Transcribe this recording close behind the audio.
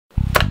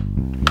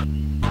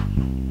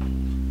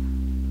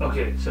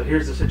Okay, so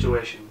here's the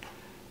situation.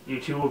 You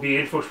two will be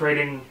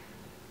infiltrating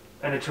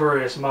a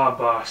notorious mob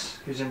boss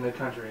who's in the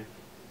country.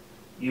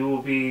 You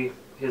will be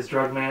his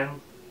drug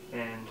man,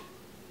 and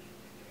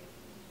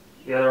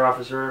the other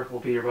officer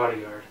will be your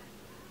bodyguard.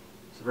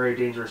 It's a very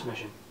dangerous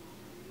mission.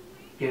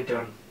 Get it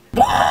done.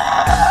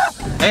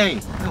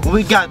 Hey,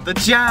 we got the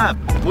job.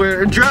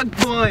 We're a drug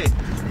boy,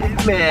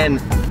 man.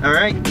 All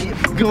right,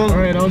 go. All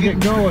right, I'll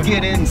get going.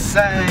 Get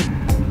inside.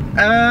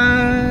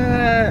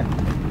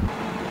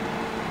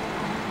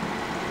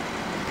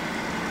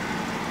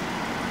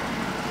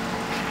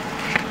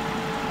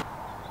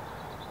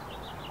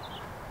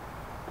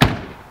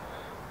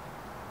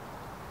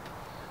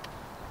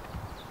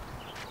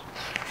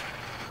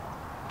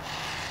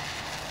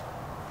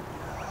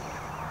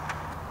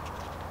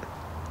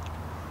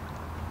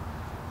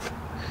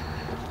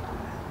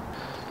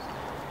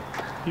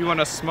 You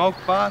want to smoke,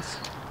 boss?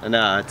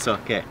 No, it's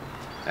okay.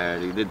 I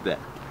already did that.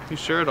 You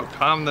sure it'll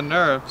calm the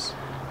nerves?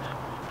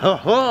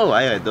 Oh,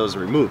 I had those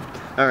removed.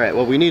 All right,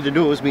 what we need to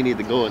do is we need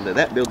to go into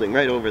that building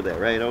right over there.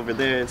 Right over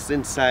there. It's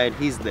inside.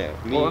 He's there.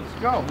 Well, let's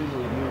go.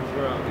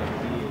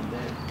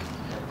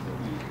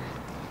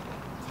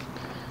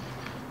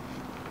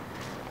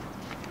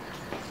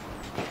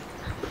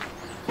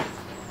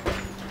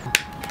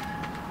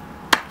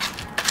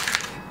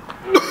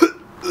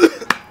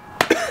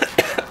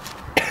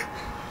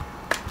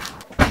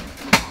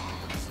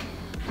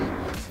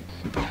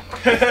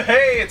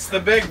 Hey, it's the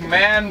big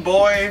man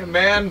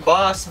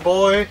boss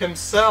boy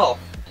himself.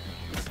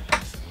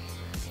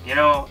 You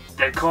know,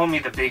 they call me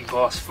the big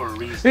boss for a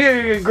reason.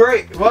 Yeah,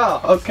 great.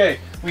 Wow, okay.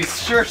 We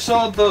sure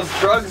sold those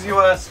drugs you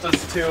asked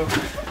us to,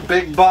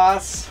 big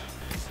boss.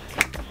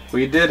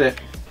 We did it.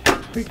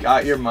 We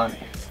got your money.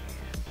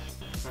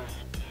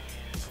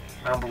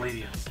 I don't believe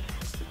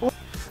you.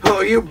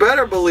 Oh, you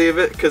better believe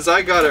it, because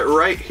I got it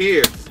right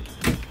here.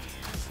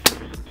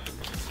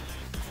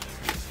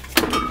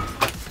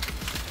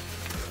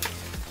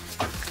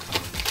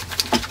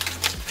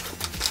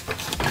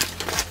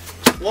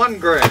 $1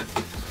 grand,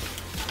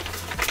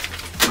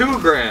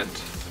 $2 grand,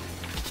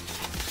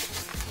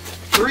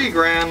 $3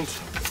 grand,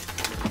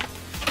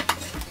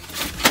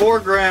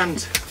 $4 grand,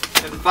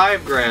 and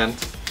 $5 grand,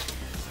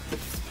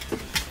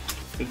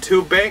 and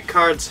 2 bank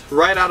cards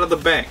right out of the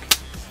bank.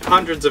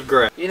 Hundreds of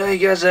grand. You know, you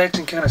guys are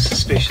acting kind of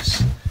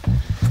suspicious.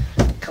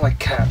 Kind of like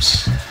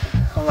cops. I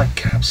don't like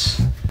cops.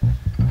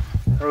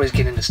 I always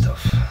get into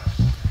stuff.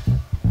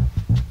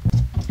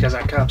 You guys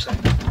aren't cops, eh?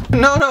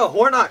 No,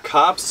 we're not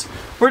cops.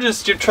 We're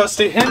just your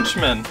trusty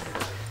henchmen.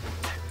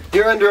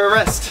 You're under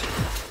arrest.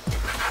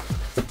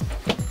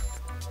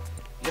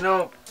 You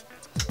know,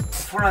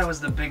 before I was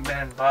the big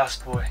man boss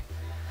boy,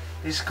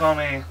 they used to call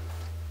me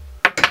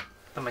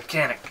the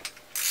mechanic,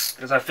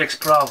 because I fix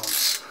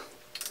problems.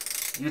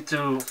 You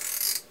two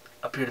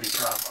appear to be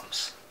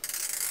problems.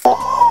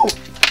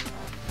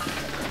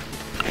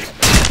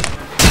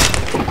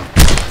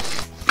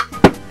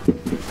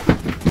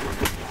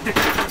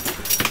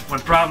 When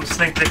problems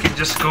think they can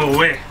just go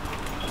away.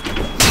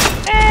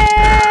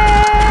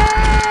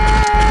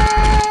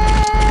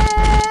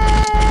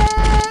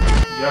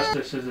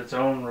 Justice is its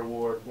own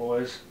reward,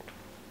 boys.